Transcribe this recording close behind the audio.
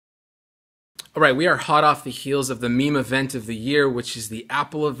All right, we are hot off the heels of the meme event of the year, which is the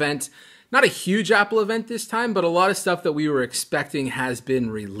Apple event. Not a huge Apple event this time, but a lot of stuff that we were expecting has been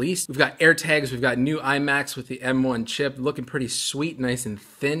released. We've got AirTags, we've got new iMacs with the M1 chip, looking pretty sweet, nice and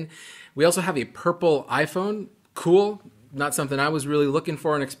thin. We also have a purple iPhone, cool. Not something I was really looking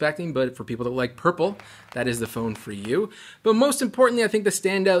for and expecting, but for people that like purple, that is the phone for you. But most importantly, I think the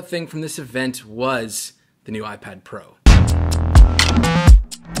standout thing from this event was the new iPad Pro.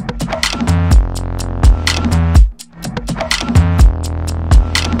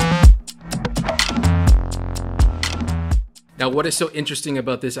 Now, what is so interesting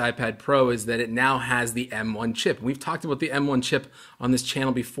about this iPad Pro is that it now has the M1 chip. We've talked about the M1 chip on this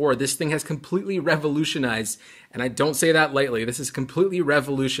channel before. This thing has completely revolutionized, and I don't say that lightly, this has completely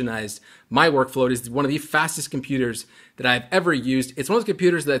revolutionized my workflow. It is one of the fastest computers that I've ever used. It's one of those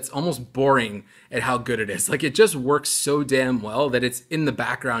computers that's almost boring at how good it is. Like, it just works so damn well that it's in the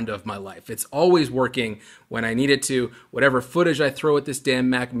background of my life. It's always working when I need it to. Whatever footage I throw at this damn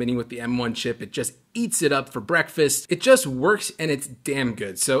Mac Mini with the M1 chip, it just eats it up for breakfast. It just works and it's damn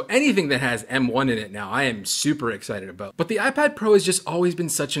good. So anything that has M1 in it now, I am super excited about. But the iPad Pro has just always been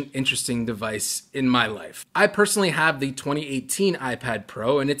such an interesting device in my life. I personally have the 2018 iPad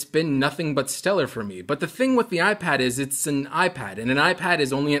Pro and it's been nothing but stellar for me. But the thing with the iPad is it's an iPad, and an iPad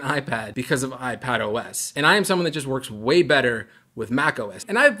is only an iPad because of iPadOS. And I am someone that just works way better with macOS.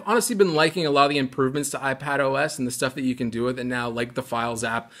 And I've honestly been liking a lot of the improvements to iPadOS and the stuff that you can do with it now, like the Files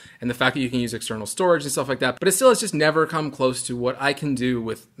app and the fact that you can use external storage and stuff like that. But it still has just never come close to what I can do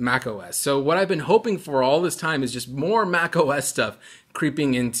with macOS. So what I've been hoping for all this time is just more macOS stuff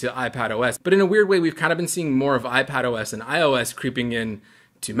creeping into iPadOS. But in a weird way, we've kind of been seeing more of iPadOS and iOS creeping in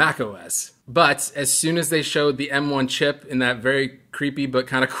to macOS. But as soon as they showed the M1 chip in that very creepy but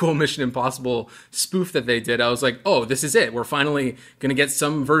kind of cool Mission Impossible spoof that they did, I was like, oh, this is it. We're finally going to get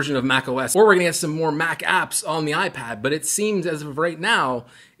some version of macOS, or we're going to get some more Mac apps on the iPad. But it seems as of right now,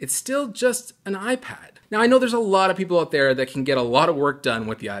 it's still just an iPad. Now, I know there's a lot of people out there that can get a lot of work done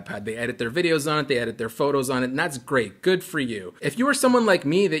with the iPad. They edit their videos on it, they edit their photos on it, and that's great. Good for you. If you are someone like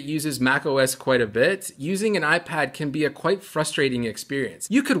me that uses macOS quite a bit, using an iPad can be a quite frustrating experience.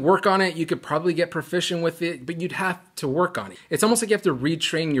 You could work on it, you could probably get proficient with it, but you'd have to work on it. It's almost like you have to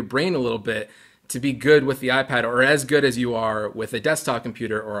retrain your brain a little bit to be good with the iPad, or as good as you are with a desktop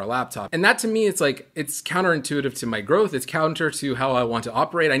computer or a laptop. And that to me, it's like, it's counterintuitive to my growth. It's counter to how I want to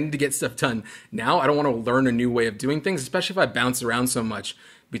operate. I need to get stuff done now. I don't want to learn a new way of doing things, especially if I bounce around so much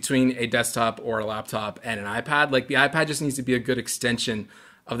between a desktop or a laptop and an iPad. Like, the iPad just needs to be a good extension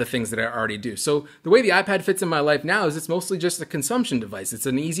of the things that I already do. So the way the iPad fits in my life now is it's mostly just a consumption device. It's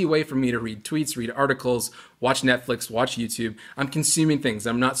an easy way for me to read tweets, read articles, watch Netflix, watch YouTube. I'm consuming things.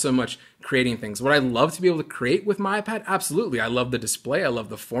 I'm not so much creating things. Would I love to be able to create with my iPad? Absolutely. I love the display. I love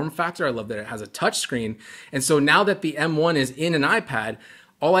the form factor. I love that it has a touch screen. And so now that the M1 is in an iPad,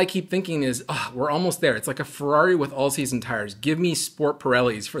 all I keep thinking is, oh, we're almost there. It's like a Ferrari with all-season tires. Give me Sport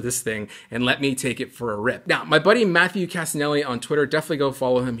Pirellis for this thing and let me take it for a rip. Now, my buddy Matthew Castanelli on Twitter, definitely go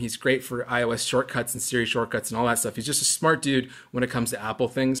follow him. He's great for iOS shortcuts and Siri shortcuts and all that stuff. He's just a smart dude when it comes to Apple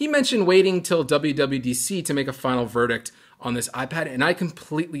things. He mentioned waiting till WWDC to make a final verdict on this iPad, and I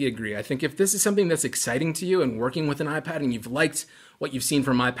completely agree. I think if this is something that's exciting to you and working with an iPad and you've liked what you've seen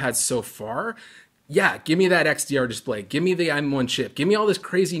from iPads so far, yeah, give me that XDR display. Give me the M1 chip. Give me all this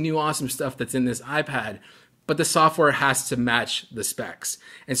crazy new awesome stuff that's in this iPad, but the software has to match the specs.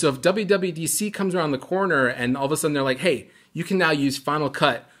 And so if WWDC comes around the corner and all of a sudden they're like, hey, you can now use Final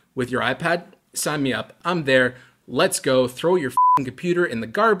Cut with your iPad, sign me up. I'm there. Let's go. Throw your computer in the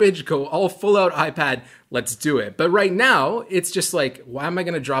garbage. Go all full out iPad. Let's do it. But right now, it's just like, why am I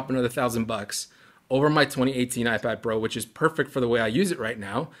going to drop another $1,000 over my 2018 iPad Pro, which is perfect for the way I use it right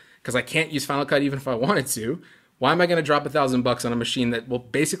now, because I can't use Final Cut even if I wanted to. Why am I going to drop $1,000 on a machine that will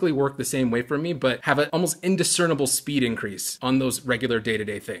basically work the same way for me, but have an almost indiscernible speed increase on those regular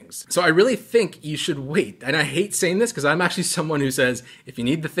day-to-day things? So I really think you should wait. And I hate saying this because I'm actually someone who says, if you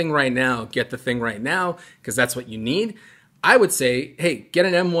need the thing right now, get the thing right now, because that's what you need. I would say, hey, get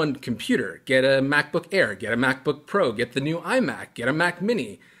an M1 computer, get a MacBook Air, get a MacBook Pro, get the new iMac, get a Mac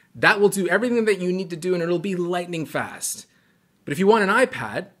Mini. That will do everything that you need to do and it'll be lightning fast. But if you want an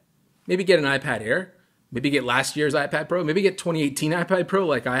iPad, maybe get an iPad Air, maybe get last year's iPad Pro, maybe get 2018 iPad Pro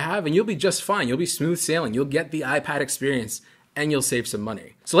like I have, and you'll be just fine. You'll be smooth sailing. You'll get the iPad experience and you'll save some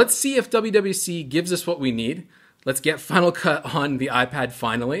money. So let's see if WWDC gives us what we need. Let's get Final Cut on the iPad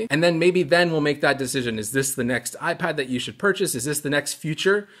finally. And then maybe then we'll make that decision. Is this the next iPad that you should purchase? Is this the next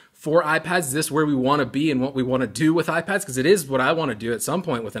future for iPads? Is this where we want to be and what we want to do with iPads? Because it is what I want to do at some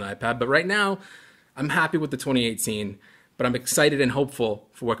point with an iPad. But right now, I'm happy with the 2018. but I'm excited and hopeful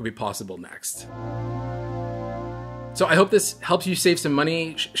for what could be possible next. So I hope this helps you save some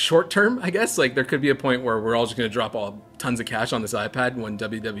money short term, I guess. Like, there could be a point where we're all just gonna drop tons of cash on this iPad when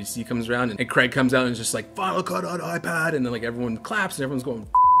WWDC comes around and Craig comes out and is just like, Final Cut on iPad, and then like everyone claps and everyone's going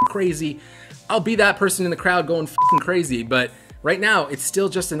crazy. I'll be that person in the crowd going crazy, but right now it's still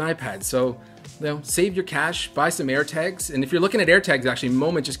just an iPad. So, you know, save your cash, buy some AirTags. And if you're looking at AirTags, actually,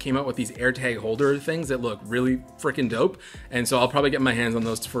 Moment just came out with these AirTag holder things that look really freaking dope. And so I'll probably get my hands on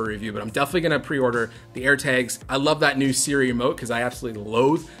those for a review, but I'm definitely gonna pre-order the AirTags. I love that new Siri remote because I absolutely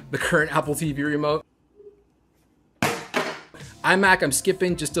loathe the current Apple TV remote. iMac, I'm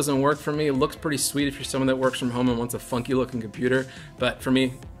skipping, just doesn't work for me. It looks pretty sweet if you're someone that works from home and wants a funky looking computer, but for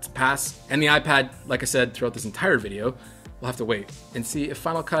me, it's a pass. And the iPad, like I said throughout this entire video, we'll have to wait and see if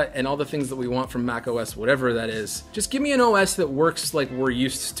Final Cut and all the things that we want from macOS, whatever that is, just give me an OS that works like we're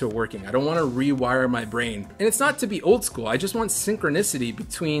used to working. I don't want to rewire my brain. And it's not to be old school. I just want synchronicity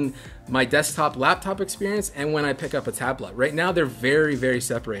between my desktop laptop experience and when I pick up a tablet. Right now, they're very, very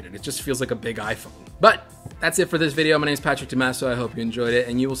separated. It just feels like a big iPhone. But that's it for this video. My name is Patrick Tomasso. I hope you enjoyed it,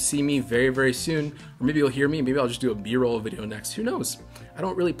 and you will see me very, very soon. Or maybe you'll hear me. Maybe I'll just do a B-roll video next. Who knows? I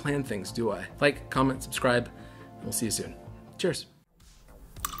don't really plan things, do I? Like, comment, subscribe, and we'll see you soon. Cheers.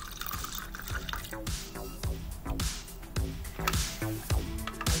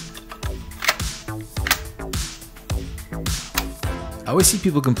 I always see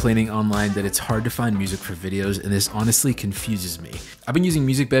people complaining online that it's hard to find music for videos, and this honestly confuses me. I've been using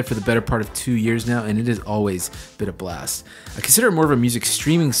MusicBed for the better part of 2 years now, and it has always been a blast. I consider it more of a music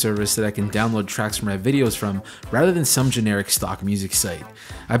streaming service that I can download tracks for my videos from, rather than some generic stock music site.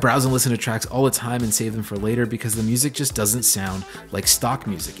 I browse and listen to tracks all the time and save them for later because the music just doesn't sound like stock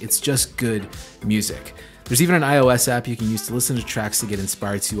music. It's just good music. There's even an iOS app you can use to listen to tracks to get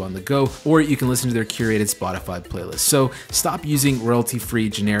inspired to on the go, or you can listen to their curated Spotify playlist. So stop using royalty-free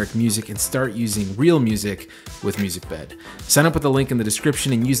generic music and start using real music with MusicBed. Sign up with the link in the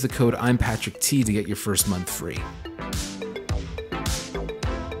description and use the code I'mPatrickT to get your first month free.